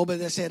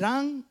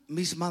 obedecerán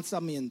mis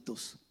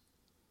mandamientos.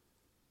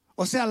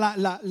 O sea,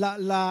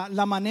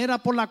 la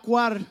manera por la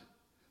cual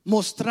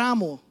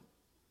mostramos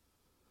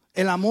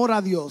el amor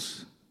a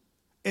Dios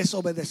es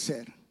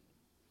obedecer.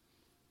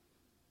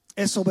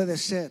 Es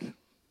obedecer.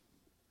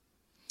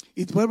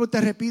 Y vuelvo y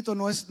te repito,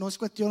 no es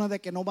cuestión de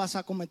que no vas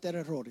a cometer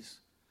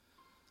errores.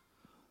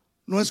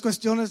 No es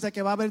cuestión de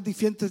que va a haber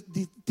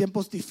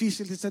tiempos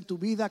difíciles en tu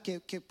vida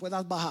que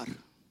puedas bajar.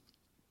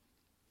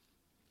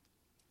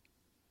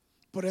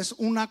 Pero es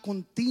una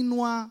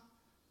continua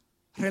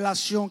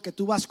relación que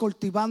tú vas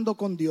cultivando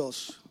con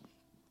Dios.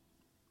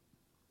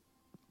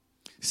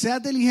 Sea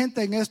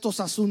diligente en estos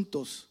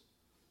asuntos.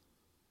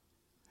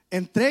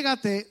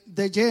 Entrégate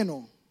de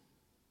lleno.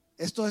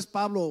 Esto es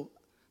Pablo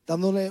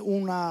dándole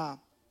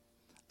una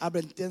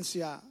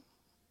advertencia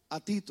a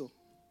Tito.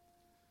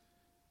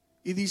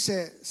 Y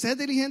dice, sé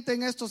diligente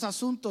en estos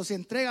asuntos y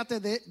entrégate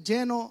de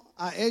lleno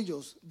a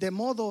ellos, de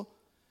modo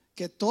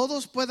que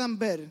todos puedan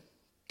ver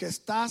que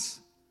estás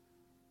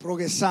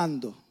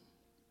progresando,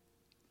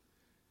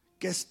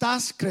 que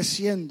estás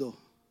creciendo.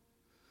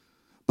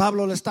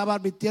 Pablo le estaba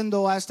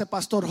advirtiendo a este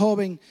pastor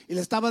joven y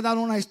le estaba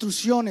dando unas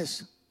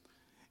instrucciones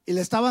y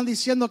le estaban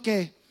diciendo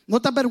que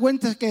No te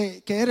avergüences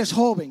que eres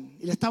joven.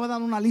 Y le estaba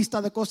dando una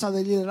lista de cosas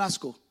de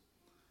liderazgo.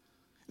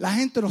 La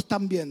gente nos está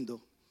viendo.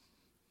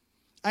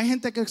 Hay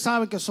gente que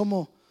sabe que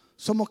somos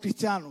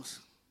cristianos.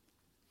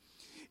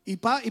 Y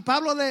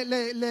Pablo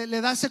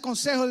le da ese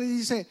consejo. Le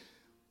dice,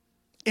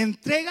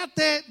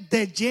 entrégate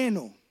de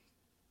lleno.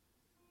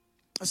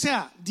 O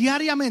sea,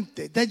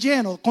 diariamente, de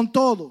lleno, con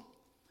todo.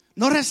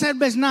 No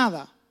reserves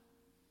nada.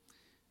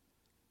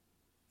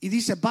 Y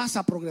dice, vas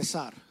a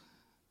progresar.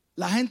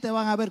 La gente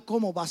va a ver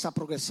cómo vas a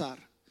progresar.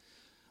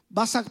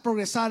 Vas a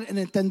progresar en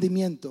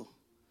entendimiento.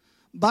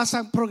 Vas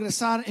a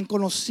progresar en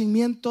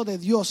conocimiento de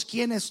Dios.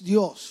 ¿Quién es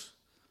Dios?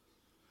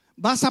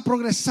 Vas a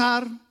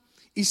progresar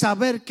y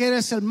saber qué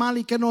es el mal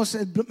y qué no es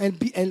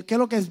qué es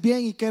lo que es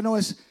bien y qué no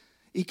es,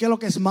 y qué es lo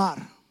que es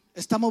mal.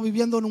 Estamos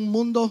viviendo en un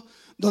mundo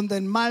donde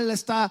el mal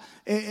está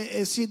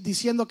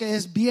diciendo que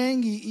es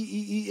bien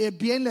y el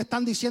bien le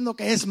están diciendo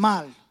que es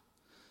mal.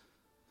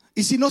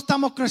 Y si no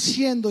estamos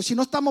creciendo, si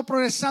no estamos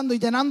progresando y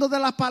llenando de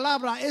la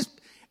palabra,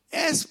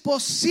 es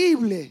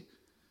posible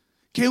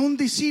que un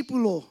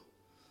discípulo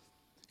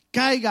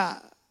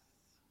caiga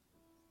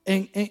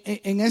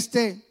en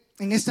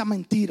esta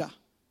mentira.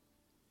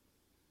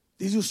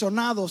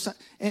 Desilusionados,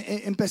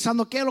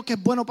 empezando, ¿qué es lo que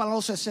es bueno para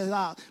la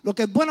sociedad? Lo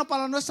que es bueno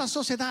para nuestra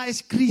sociedad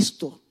es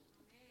Cristo.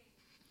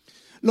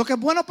 Lo que es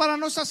bueno para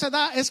nuestra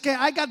sociedad es que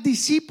haya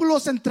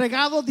discípulos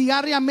entregados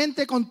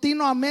diariamente,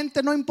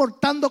 continuamente, no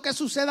importando qué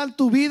suceda en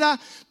tu vida.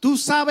 Tú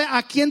sabes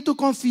a quién tú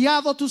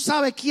confiado, tú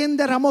sabes quién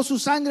derramó su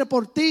sangre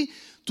por ti,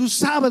 tú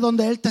sabes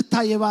dónde Él te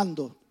está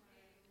llevando.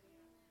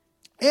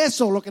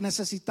 Eso es lo que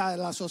necesita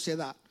la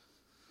sociedad.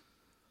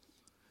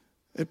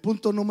 El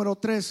punto número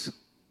 3.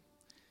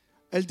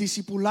 El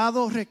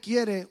discipulado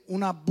requiere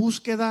una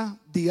búsqueda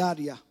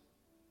diaria.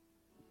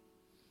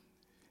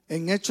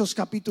 En Hechos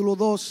capítulo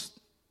 2,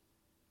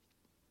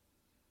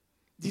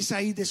 dice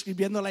ahí,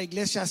 describiendo la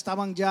iglesia,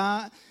 estaban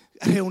ya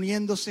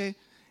reuniéndose,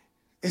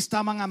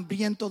 estaban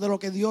hambrientos de lo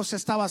que Dios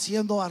estaba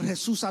haciendo. A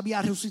Jesús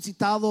había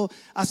resucitado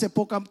hace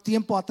poco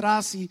tiempo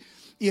atrás y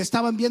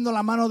estaban viendo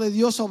la mano de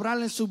Dios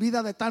obrar en su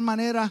vida de tal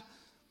manera.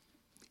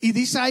 Y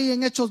dice ahí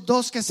en Hechos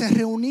 2 que se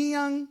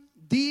reunían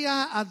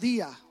día a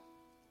día,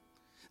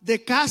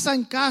 de casa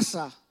en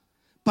casa,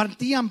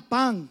 partían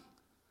pan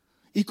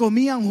y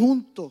comían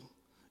juntos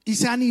y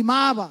se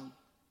animaban.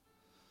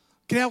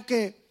 Creo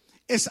que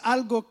es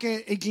algo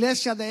que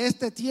iglesia de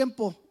este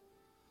tiempo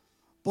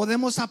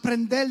podemos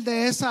aprender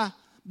de esa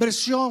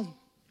versión,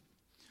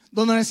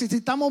 donde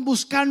necesitamos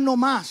buscarnos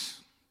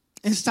más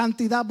en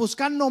santidad,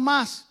 buscarnos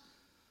más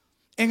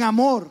en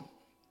amor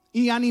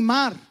y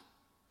animar.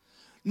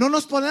 No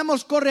nos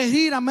podemos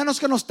corregir a menos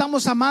que nos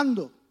estamos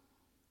amando.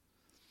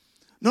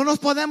 No nos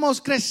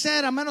podemos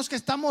crecer a menos que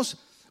estamos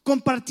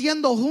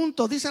compartiendo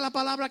juntos. Dice la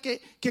palabra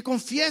que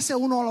confiese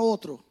uno al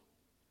otro.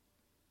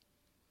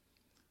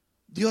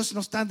 Dios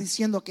nos está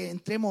diciendo que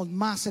entremos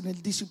más en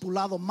el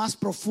discipulado más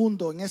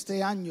profundo en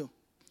este año.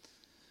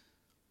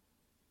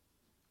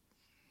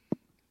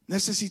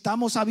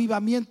 Necesitamos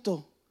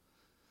avivamiento.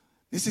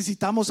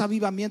 Necesitamos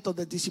avivamiento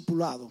del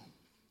discipulado.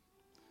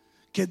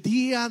 Que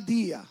día a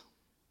día,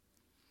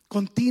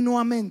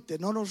 continuamente,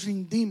 no nos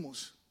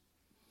rindimos,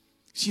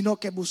 sino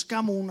que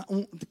buscamos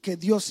que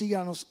Dios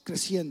siga nos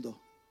creciendo.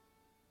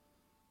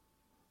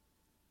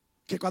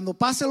 Que cuando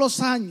pasen los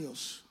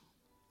años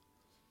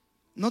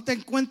no te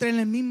encuentres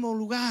en el mismo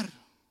lugar.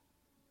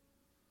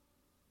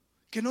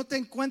 Que no te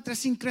encuentres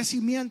sin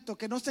crecimiento,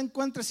 que no te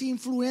encuentres sin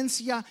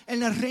influencia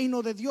en el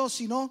reino de Dios,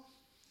 sino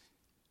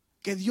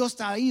que Dios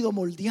te ha ido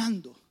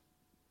moldeando.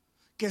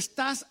 Que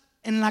estás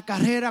en la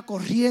carrera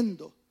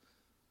corriendo,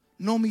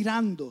 no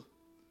mirando.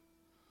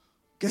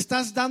 Que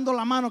estás dando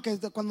la mano, que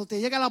cuando te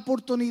llega la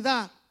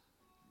oportunidad,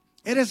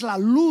 eres la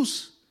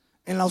luz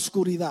en la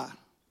oscuridad.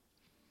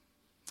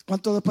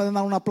 ¿Cuántos le pueden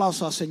dar un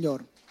aplauso al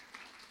Señor?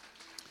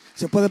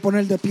 Se puede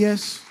poner de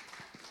pies.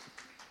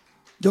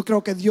 Yo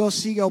creo que Dios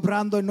sigue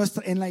obrando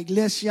en la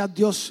iglesia.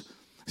 Dios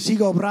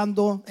sigue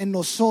obrando en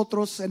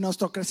nosotros, en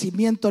nuestro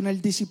crecimiento, en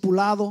el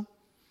discipulado.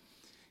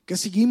 Que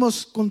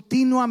seguimos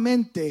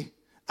continuamente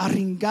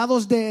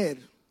arringados de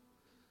Él.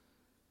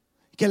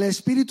 Que el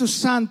Espíritu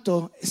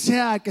Santo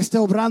sea el que esté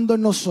obrando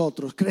en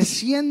nosotros,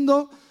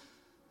 creciendo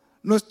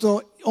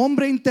nuestro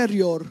hombre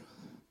interior,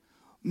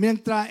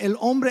 mientras el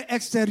hombre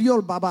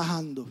exterior va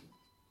bajando.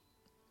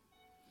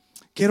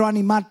 Quiero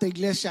animarte,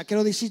 iglesia.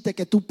 Quiero decirte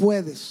que tú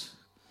puedes.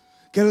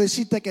 Quiero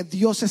decirte que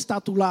Dios está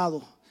a tu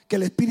lado, que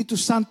el Espíritu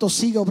Santo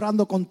sigue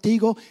obrando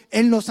contigo.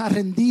 Él nos ha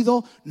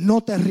rendido,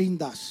 no te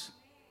rindas.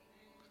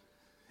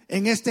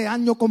 En este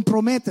año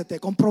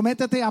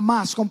comprométete a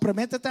más,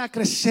 comprométete a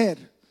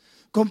crecer.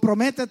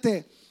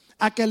 Comprométete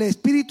a que el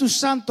Espíritu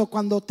Santo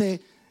cuando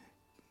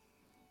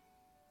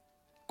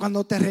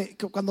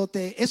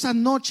esas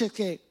noches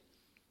que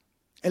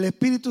el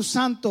Espíritu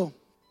Santo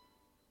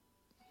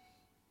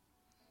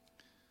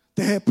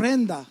te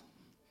reprenda,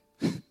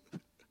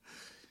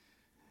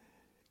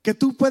 que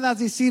tú puedas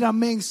decir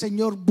amén,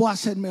 Señor, voy a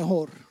ser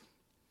mejor.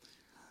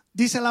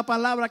 Dice la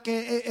palabra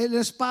que Él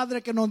es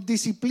Padre que nos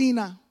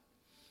disciplina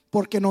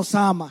porque nos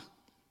ama.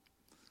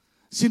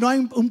 Si no hay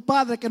un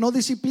padre que no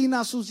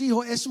disciplina a sus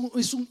hijos,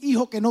 es un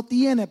hijo que no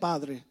tiene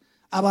padre,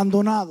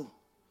 abandonado.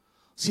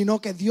 Sino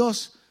que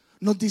Dios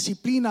nos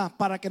disciplina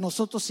para que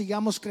nosotros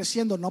sigamos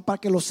creciendo, no para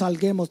que los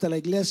salguemos de la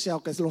iglesia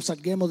o que los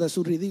salguemos de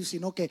su redil,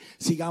 sino que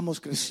sigamos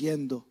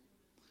creciendo.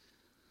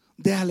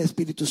 Deja al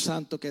Espíritu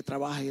Santo que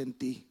trabaje en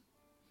ti.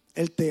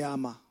 Él te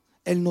ama,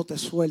 Él no te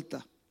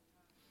suelta.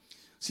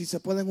 Si se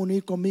pueden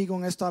unir conmigo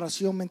en esta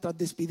oración mientras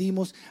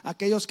despedimos.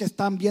 Aquellos que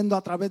están viendo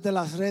a través de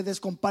las redes,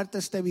 comparte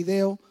este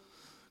video.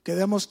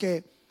 Queremos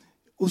que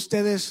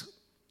ustedes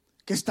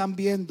que están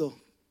viendo,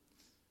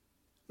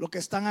 los que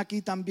están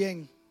aquí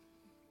también,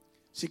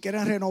 si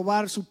quieren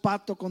renovar su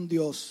pacto con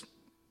Dios,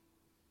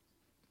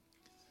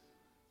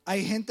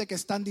 hay gente que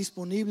están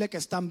disponible, que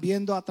están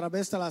viendo a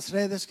través de las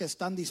redes, que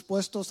están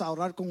dispuestos a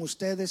orar con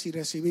ustedes y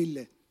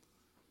recibirle.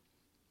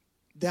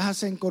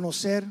 Déjase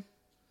conocer,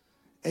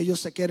 ellos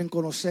se quieren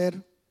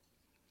conocer.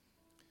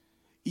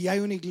 Y hay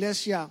una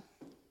iglesia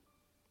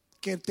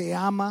que te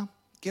ama.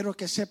 Quiero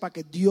que sepa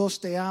que Dios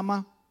te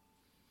ama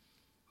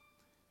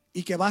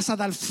y que vas a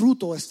dar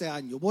fruto este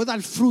año. Voy a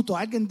dar fruto,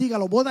 alguien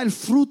dígalo, voy a dar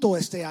fruto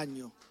este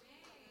año.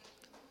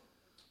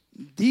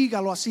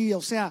 Dígalo así, o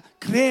sea,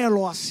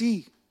 créelo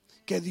así,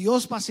 que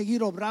Dios va a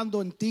seguir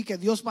obrando en ti, que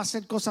Dios va a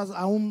hacer cosas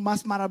aún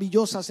más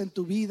maravillosas en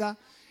tu vida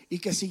y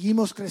que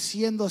seguimos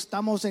creciendo,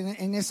 estamos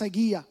en esa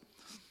guía.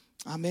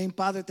 Amén,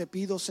 Padre, te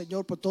pido,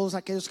 Señor, por todos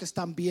aquellos que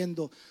están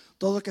viendo,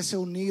 todos que se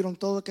unieron,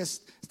 todos que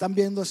están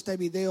viendo este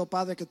video,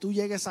 Padre, que tú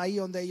llegues ahí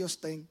donde ellos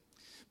estén.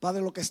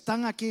 Padre, los que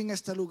están aquí en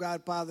este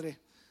lugar, Padre,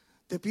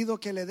 te pido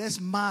que le des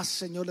más,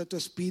 Señor, de tu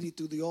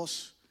Espíritu,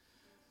 Dios.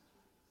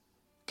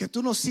 Que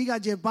tú nos sigas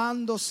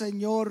llevando,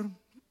 Señor,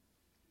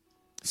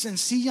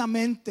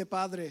 sencillamente,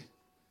 Padre,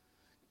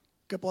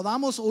 que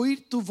podamos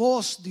oír tu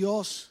voz,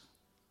 Dios,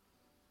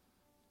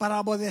 para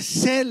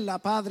obedecerla,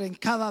 Padre, en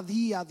cada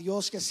día,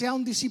 Dios. Que sea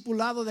un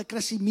discipulado de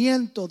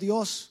crecimiento,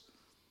 Dios.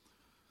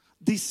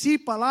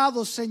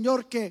 Discipulados,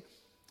 Señor, que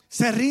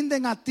se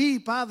rinden a ti,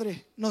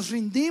 Padre. Nos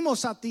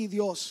rindimos a ti,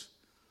 Dios.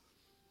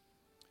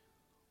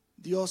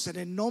 Dios, en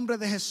el nombre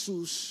de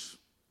Jesús,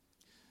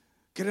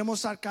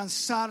 queremos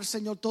alcanzar,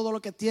 Señor, todo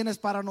lo que tienes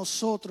para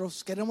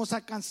nosotros. Queremos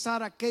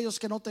alcanzar a aquellos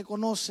que no te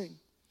conocen.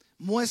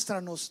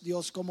 Muéstranos,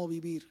 Dios, cómo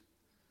vivir.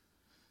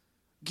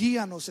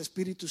 Guíanos,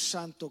 Espíritu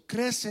Santo.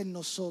 Crece en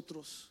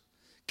nosotros.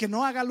 Que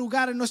no haga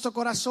lugar en nuestro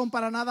corazón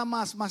para nada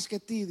más que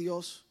ti,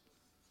 Dios.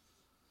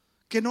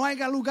 Que no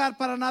haya lugar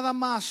para nada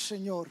más,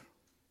 Señor.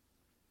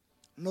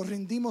 Nos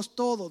rendimos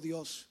todo,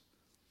 Dios.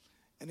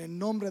 En el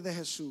nombre de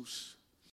Jesús.